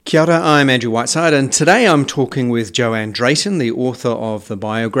Kia ora, I'm Andrew Whiteside, and today I'm talking with Joanne Drayton, the author of the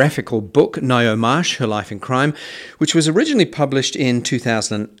biographical book Ngaio Marsh, Her Life in Crime, which was originally published in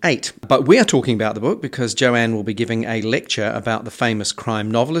 2008. But we are talking about the book because Joanne will be giving a lecture about the famous crime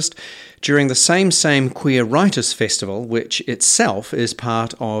novelist during the same Queer Writers Festival, which itself is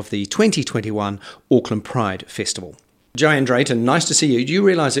part of the 2021 Auckland Pride Festival. Joanne Drayton, nice to see you. Do you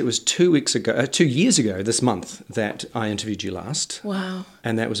realise it was 2 years ago this month that I interviewed you last? Wow.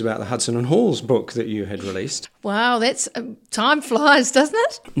 And that was about the Hudson and Halls book that you had released. Wow, that's time flies, doesn't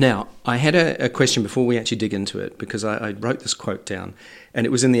it? Now, I had a question before we actually dig into it, because I wrote this quote down, and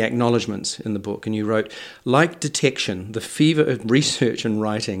it was in the acknowledgements in the book, and you wrote, "Like detection, the fever of research and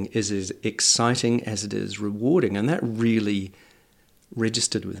writing is as exciting as it is rewarding," and that really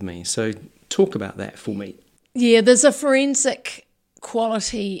registered with me. So talk about that for me. Yeah, there's a forensic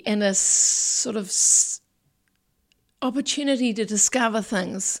quality and a sort of opportunity to discover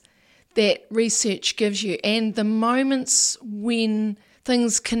things that research gives you. And the moments when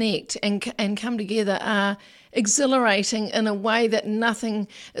things connect and come together are exhilarating in a way that nothing...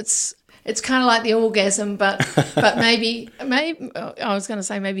 It's kind of like the orgasm, but maybe I was going to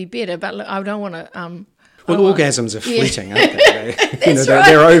say maybe better, but look, I don't want to... orgasms are fleeting, aren't they? That's right.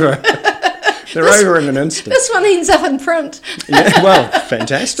 They're over. They're over in an instant. This one ends up in print. Yeah, well,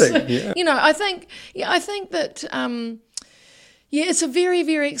 fantastic. Yeah. I think that it's a very,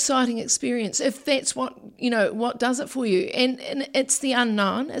 very exciting experience if that's what does it for you. And it's the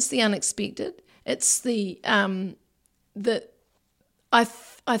unknown, it's the unexpected, it's I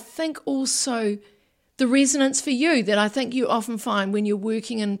think also the resonance for you that I think you often find when you're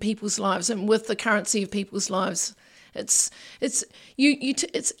working in people's lives and with the currency of people's lives. It's also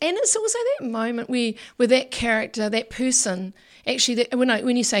that moment where that character, that person, actually,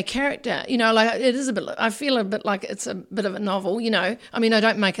 when you say character, it is a bit. I feel a bit like it's a bit of a novel. I mean, I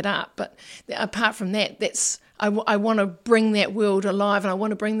don't make it up, but apart from that, I want to bring that world alive, and I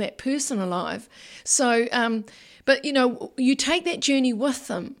want to bring that person alive. So, but you take that journey with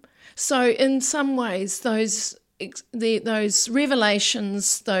them. So, in some ways, those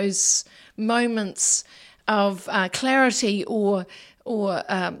revelations, those moments of clarity or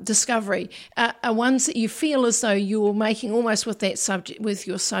discovery are ones that you feel as though you're making almost with that subject, with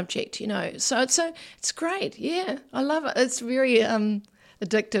your subject, So it's great. Yeah, I love it. It's very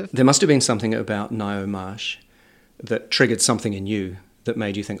addictive. There must have been something about Ngaio Marsh that triggered something in you that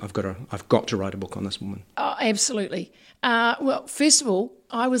made you think, I've got to write a book on this woman. Oh, absolutely. Well, first of all,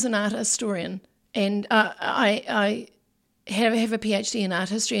 I was an art historian, and I have a PhD in art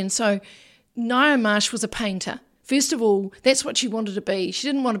history, and so Ngaio Marsh was a painter. First of all, that's what she wanted to be. She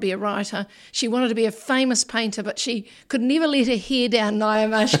didn't want to be a writer. She wanted to be a famous painter, but she could never let her hair down. Ngaio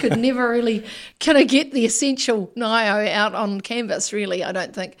Marsh could never really kind of get the essential Ngaio out on canvas, really, I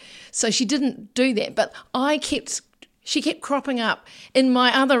don't think. So she didn't do that. But she kept cropping up in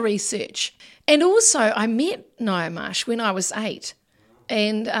my other research. And also, I met Ngaio Marsh when I was 8.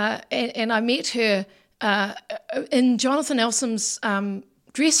 And I met her in Jonathan Elsom's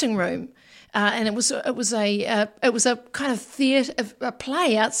dressing room. And it was a kind of theatre, a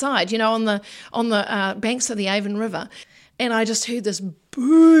play outside, on the banks of the Avon River, and I just heard this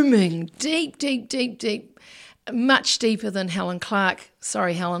booming, deep, much deeper than Helen Clark,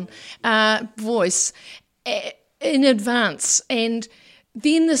 sorry Helen, voice in advance, and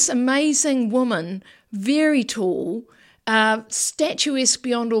then this amazing woman, very tall, statuesque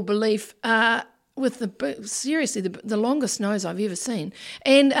beyond all belief. With the longest nose I've ever seen,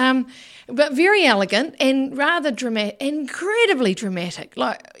 and but very elegant and rather dramatic, incredibly dramatic.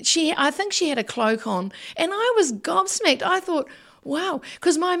 I think she had a cloak on, and I was gobsmacked. I thought, wow,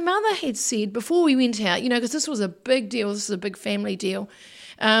 because my mother had said before we went out, because this was a big deal, this is a big family deal.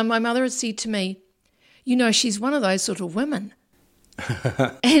 My mother had said to me, she's one of those sort of women,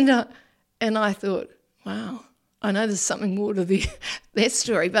 and I thought, wow. I know there's something more to that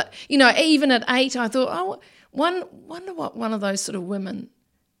story, but, even at 8, I thought, wonder what one of those sort of women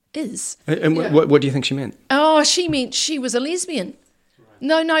is. And what do you think she meant? Oh, she meant she was a lesbian.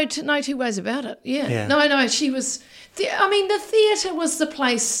 Right. No two ways about it, yeah. No, she was... the theatre was the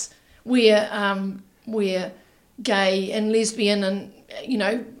place where gay and lesbian and,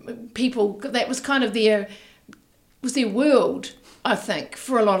 people, that was kind of their world, I think,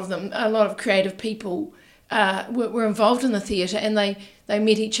 for a lot of them, a lot of creative people were involved in the theatre, and they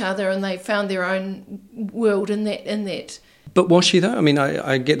met each other and they found their own world in that. But was she though? I mean,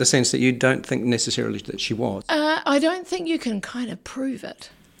 I get the sense that you don't think necessarily that she was. I don't think you can kind of prove it.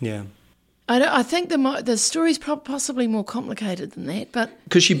 Yeah. I think the story's possibly more complicated than that, but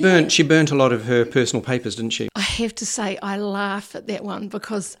Because she burnt a lot of her personal papers, didn't she? I have to say I laugh at that one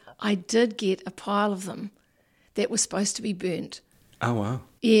because I did get a pile of them that were supposed to be burnt. Oh, wow.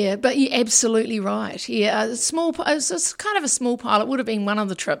 Yeah, but you're absolutely right. Yeah, it's kind of a small pile. It would have been one of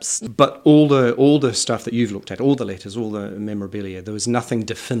the trips. But all the stuff that you've looked at, all the letters, all the memorabilia, there was nothing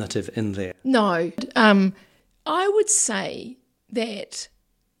definitive in there. No. I would say that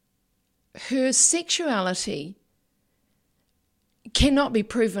her sexuality cannot be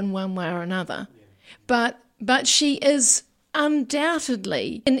proven one way or another, but she is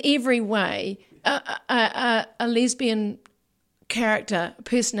undoubtedly, in every way, a lesbian character,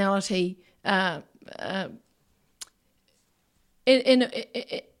 personality, in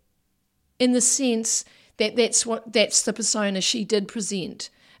the sense that that's the persona she did present.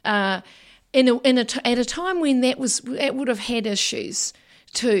 At a time when that would have had issues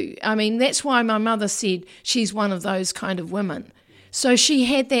too. I mean, that's why my mother said she's one of those kind of women. So she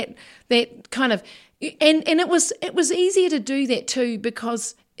had that kind of, and it was easier to do that too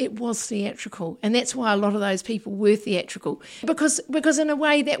because it was theatrical, and that's why a lot of those people were theatrical because in a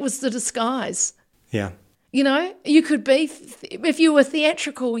way that was the disguise. Yeah. You know, you could be, if you were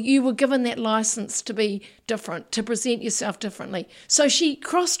theatrical, you were given that license to be different, to present yourself differently. So she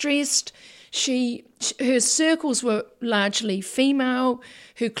cross-dressed. Her circles were largely female,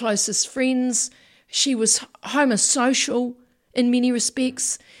 her closest friends. She was homosocial in many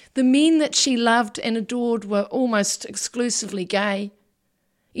respects. The men that she loved and adored were almost exclusively gay.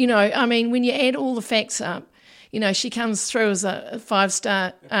 You know, I mean, when you add all the facts up, you know, she comes through as a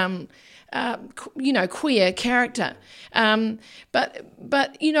 5-star, queer character.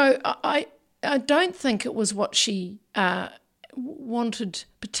 But you know, I don't think it was what she wanted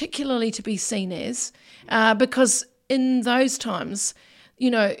particularly to be seen as, because in those times, you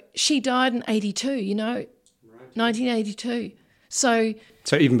know, she died in 82, you know, right. 1982. So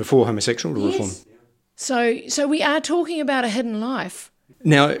even before homosexual reform. Yes. So we are talking about a hidden life.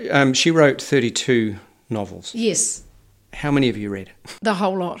 Now, she wrote 32 novels. Yes. How many have you read? The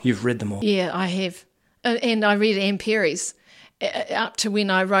whole lot. You've read them all? Yeah, I have. And I read Anne Perry's up to when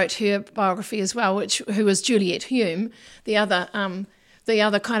I wrote her biography as well, who was Juliet Hume, the other kind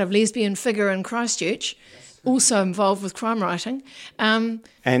of lesbian figure in Christchurch, also involved with crime writing. And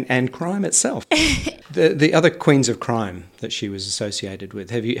crime itself. the other queens of crime that she was associated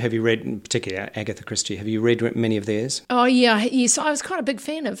with, have you read, in particular Agatha Christie, have you read many of theirs? Oh, yes, I was quite a big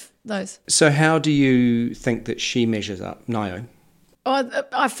fan of those. So how do you think that she measures up, Ngaio?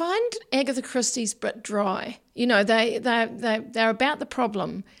 I find Agatha Christie's a bit dry. You know, they're about the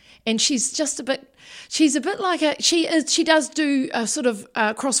problem, and she's a bit like she does do a sort of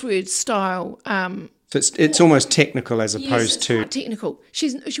crossword style. So it's almost technical as opposed to quite technical.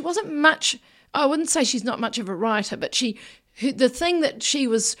 She wasn't much. I wouldn't say she's not much of a writer, but the thing that she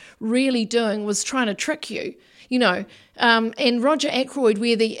was really doing was trying to trick you. You know, and Roger Ackroyd,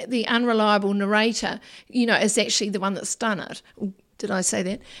 where the unreliable narrator, you know, is actually the one that's done it. Did I say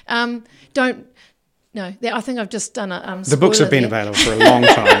that? I think I've just done a The books have been available for a long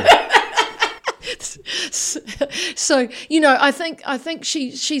time. So, you know, I think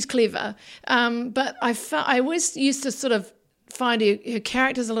she's clever, but I always used to sort of find her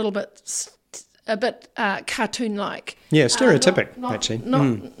characters a bit cartoon-like. Yeah, stereotypic, actually.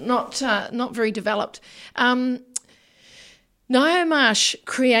 Not very developed. Ngaio Marsh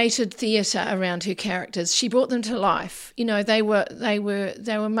created theatre around her characters. She brought them to life. You know, they were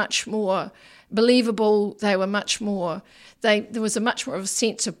much more believable. They were much more. There was a much more of a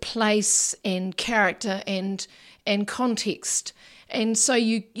sense of place and character and context. And so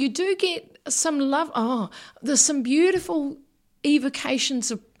you do get some love. Oh, there's some beautiful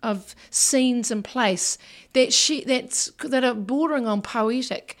evocations of scenes and place that are bordering on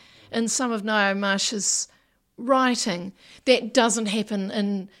poetic in some of Ngaio Marsh's writing. That doesn't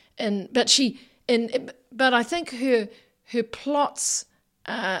happen but I think her plots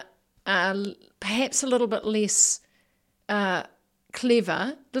are perhaps a little bit less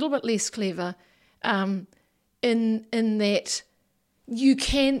clever, in that you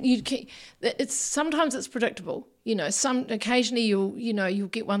can it's sometimes it's predictable. You know, occasionally you'll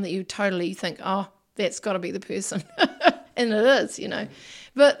get one that you totally think, oh, that's got to be the person, and it is, you know.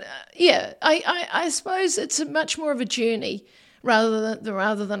 But I suppose it's much more of a journey rather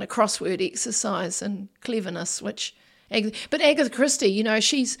than a crossword exercise in cleverness. But Agatha Christie, you know,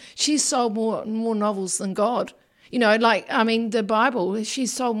 she's sold more novels than God. You know, like, I mean, the Bible,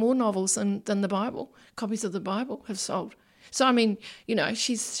 she's sold more novels than the Bible. Copies of the Bible have sold. So, I mean, you know,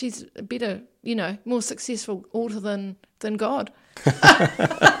 she's a better, you know, more successful author than God.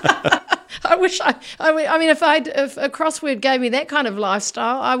 I wish if a crossword gave me that kind of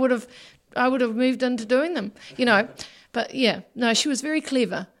lifestyle, I would have moved into doing them, But yeah, no, she was very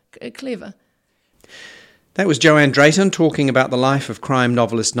clever. That was Joanne Drayton talking about the life of crime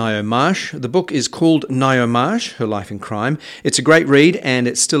novelist Ngaio Marsh. The book is called Ngaio Marsh, Her Life in Crime. It's a great read and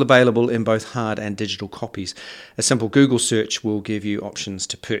it's still available in both hard and digital copies. A simple Google search will give you options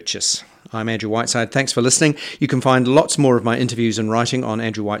to purchase. I'm Andrew Whiteside. Thanks for listening. You can find lots more of my interviews and writing on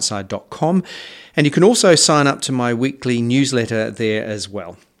andrewwhiteside.com, and you can also sign up to my weekly newsletter there as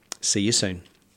well. See you soon.